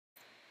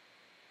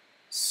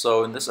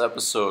So in this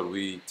episode,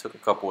 we took a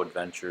couple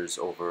adventures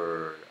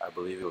over, I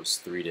believe it was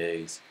 3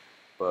 days,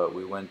 but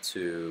we went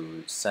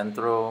to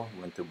Centro,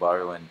 we went to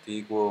Barrio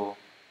Antiguo,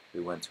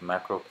 we went to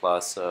Macro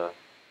Plaza,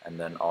 and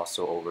then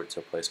also over to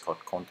a place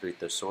called Contry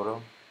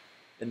Tesoro.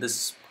 In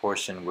this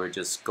portion, we're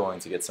just going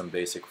to get some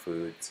basic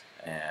foods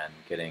and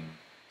getting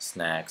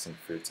snacks and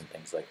fruits and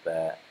things like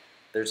that.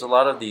 There's a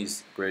lot of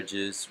these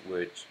bridges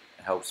which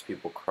helps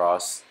people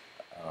cross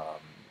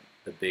um,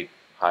 the big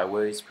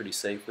highways pretty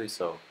safely,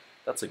 so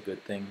that's a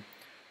good thing.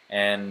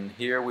 And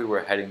here we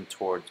were heading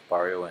towards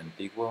Barrio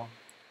Antiguo,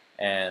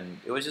 and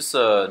it was just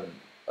a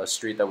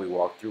street that we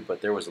walked through,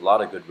 but there was a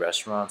lot of good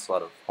restaurants, a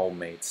lot of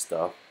homemade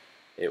stuff.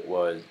 It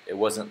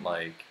wasn't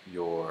like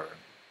your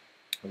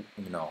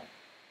you know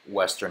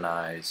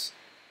westernized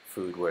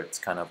food where it's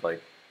kind of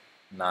like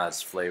not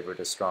as flavored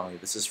as strongly.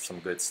 This is some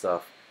good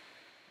stuff.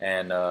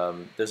 And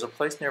there's a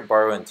place near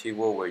Barrio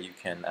Antiguo where you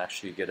can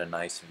actually get a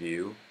nice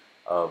view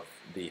of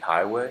the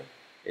highway.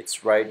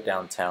 It's right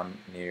downtown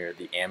near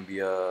the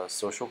Ambia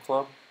Social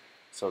Club.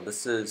 So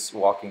this is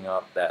walking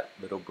up that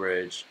little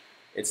bridge.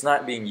 It's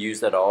not being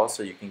used at all,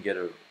 so you can get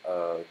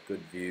a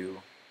good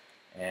view.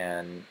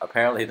 And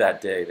apparently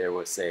that day there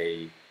was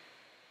a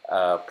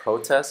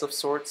protest of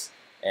sorts,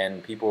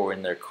 and people were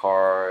in their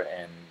car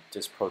and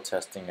just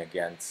protesting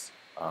against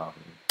um,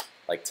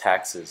 like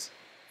taxes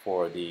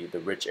for the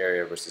rich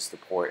area versus the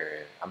poor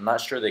area. I'm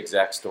not sure the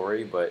exact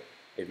story, but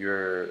if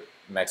you're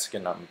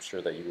Mexican, I'm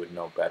sure that you would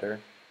know better.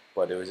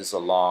 But it was just a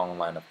long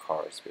line of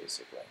cars,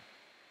 basically.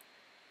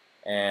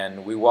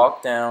 And we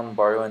walked down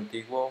Barrio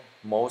Antiguo.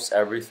 Most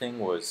everything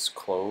was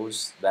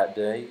closed that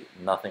day.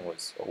 Nothing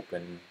was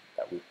open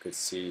that we could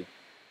see.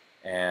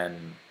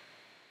 And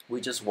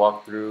we just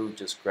walked through,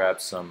 just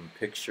grabbed some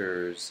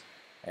pictures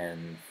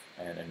and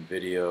and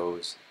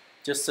videos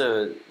just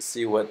to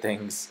see what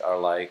things are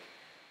like.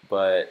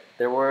 But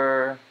there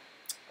were,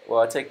 well,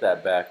 I take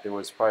that back. There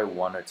was probably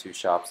one or two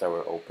shops that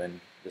were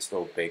open. This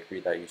little bakery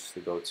that I used to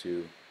go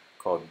to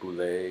called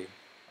Boulay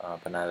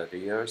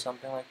Panaderia or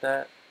something like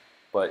that.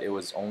 But it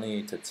was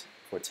only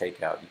for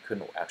takeout. You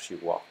couldn't actually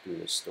walk through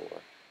the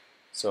store.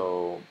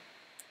 So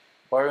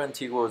Barrio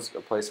Antigua is a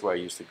place where I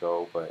used to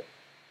go, but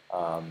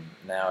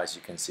now, as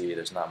you can see,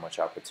 there's not much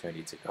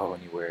opportunity to go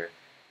anywhere.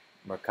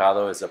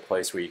 Mercado is a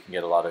place where you can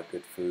get a lot of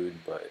good food,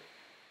 but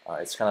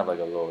it's kind of like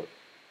a little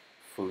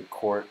food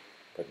court.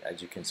 But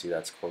as you can see,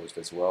 that's closed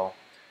as well.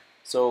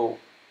 So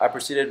I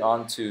proceeded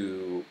on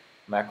to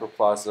Macro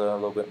Plaza a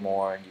little bit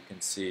more, and you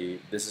can see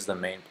this is the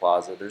main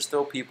plaza. There's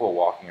still people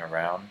walking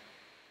around.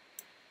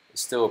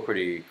 It's still a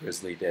pretty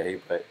grisly day,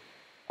 but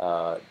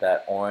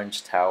that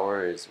orange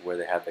tower is where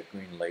they have the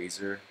green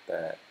laser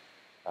that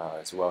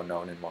is well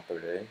known in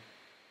Monterrey.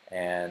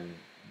 And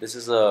this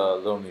is a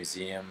little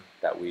museum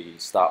that we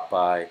stopped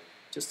by,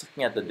 just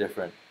looking at the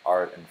different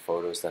art and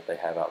photos that they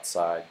have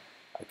outside.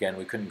 Again,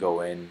 we couldn't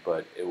go in,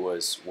 but it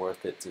was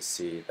worth it to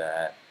see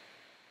that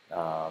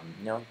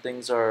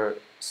things are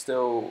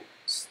still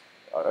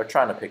are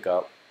trying to pick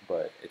up,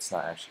 but it's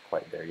not actually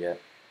quite there yet.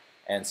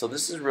 And so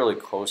this is really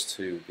close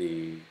to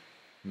the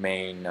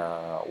main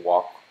uh,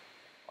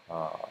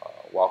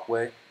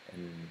 walkway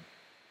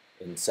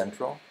in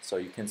Central. So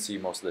you can see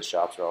most of the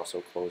shops are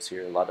also closed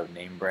here. A lot of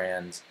name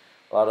brands,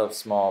 a lot of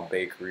small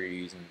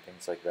bakeries and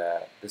things like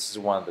that. This is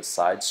one of the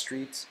side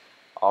streets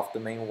off the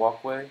main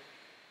walkway,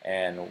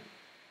 and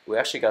we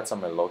actually got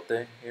some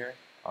elote here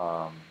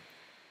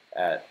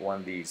at one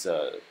of these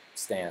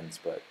stands,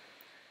 but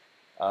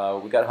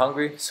we got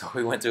hungry, so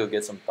we went to go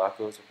get some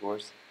tacos, of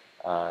course.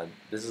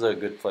 This is a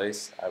good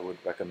place. I would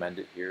recommend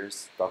it here.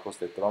 It's Tacos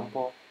de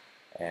Trompo,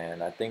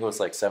 and I think it was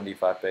like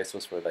 75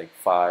 pesos for like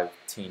five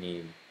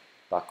teeny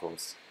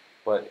tacos.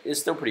 But it's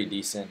still pretty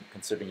decent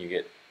considering you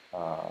get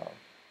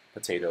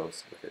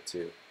potatoes with it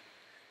too.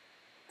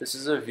 This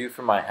is a view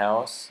from my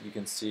house. You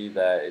can see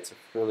that it's a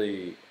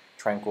really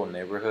tranquil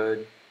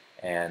neighborhood,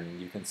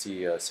 and you can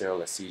see Cerro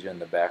La Silla in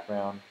the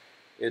background.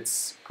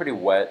 It's pretty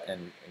wet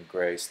and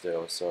gray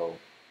still, so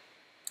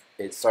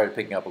it started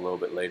picking up a little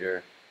bit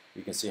later.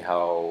 You can see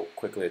how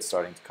quickly it's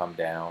starting to come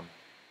down.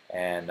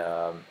 And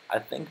I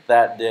think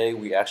that day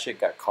we actually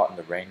got caught in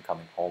the rain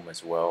coming home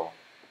as well.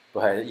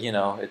 But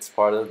it's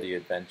part of the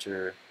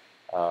adventure.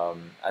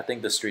 I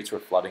think the streets were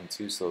flooding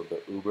too, so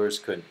the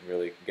Ubers couldn't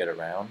really get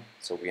around.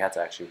 So we had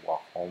to actually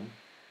walk home.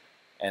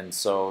 And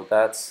so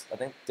that's, I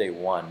think, day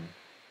one.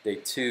 Day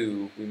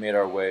two, we made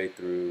our way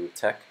through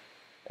TEC.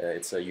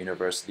 It's a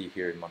university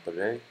here in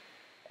Monterrey.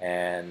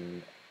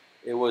 And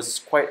it was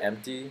quite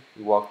empty.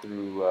 We walked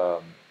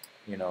through,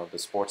 the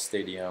sports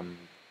stadium,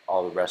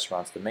 all the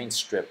restaurants, the main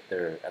strip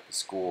there at the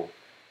school.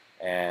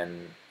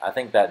 And I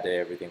think that day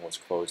everything was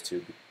closed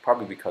too,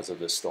 probably because of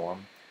the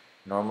storm.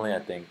 Normally I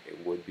think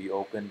it would be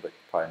open, but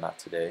probably not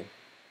today.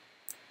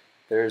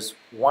 There's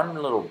one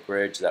little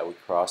bridge that we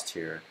crossed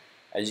here.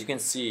 As you can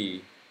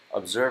see,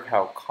 observe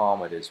how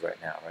calm it is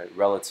right now, right?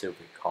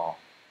 Relatively calm.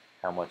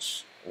 How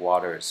much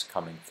water is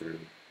coming through.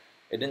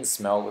 It didn't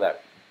smell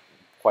that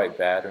quite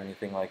bad or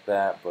anything like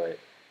that, but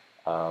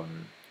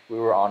we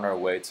were on our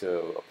way to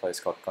a place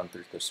called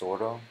Contry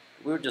Tesoro.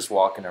 we were just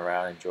walking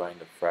around enjoying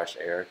the fresh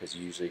air because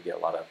you usually get a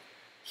lot of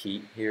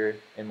heat here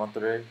in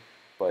Monterrey,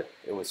 but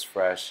it was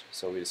fresh,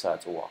 so we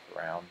decided to walk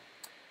around.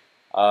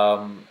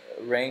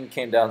 Rain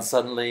came down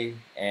suddenly,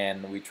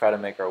 and we tried to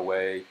make our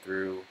way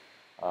through.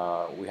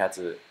 We had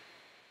to,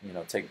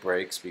 take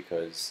breaks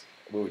because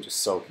we were just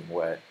soaking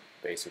wet,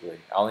 basically.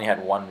 I only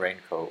had one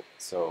raincoat,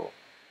 so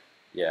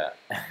yeah.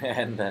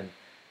 And then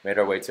made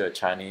our way to a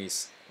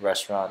Chinese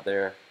restaurant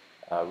there.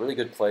 Really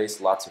good place,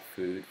 lots of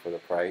food for the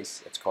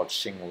price. It's called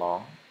Shing,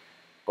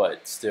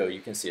 but still,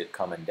 you can see it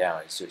coming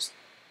down. It's just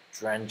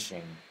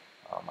drenching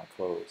my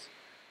clothes.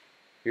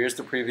 Here's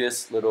the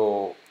previous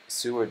little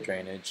sewer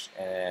drainage,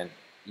 and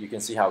you can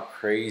see how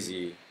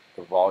crazy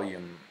the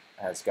volume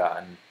has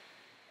gotten.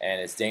 And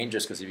it's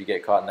dangerous because if you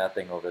get caught in that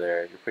thing over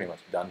there, you're pretty much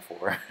done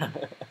for.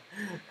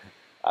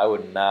 I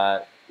would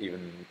not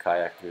even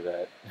kayak through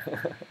that.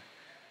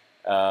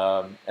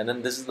 And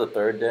then this is the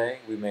third day.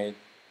 We made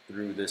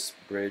through this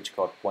bridge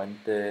called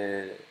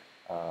Puente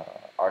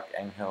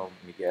Arcangel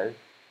Miguel,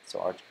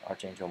 so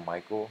Archangel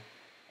Michael,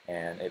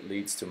 and it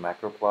leads to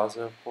Macro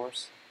Plaza, of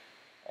course.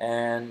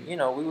 And we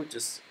were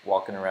just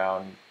walking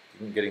around,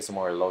 getting some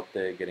more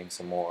elote, getting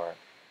some more,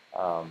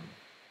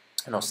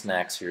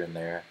 snacks here and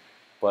there.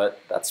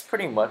 But that's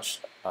pretty much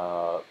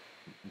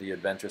the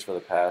adventures for the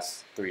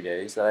past 3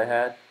 days that I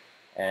had,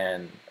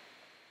 and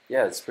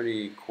yeah, it's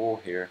pretty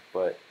cool here.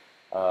 But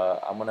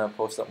I'm gonna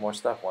post up more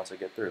stuff once I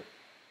get through.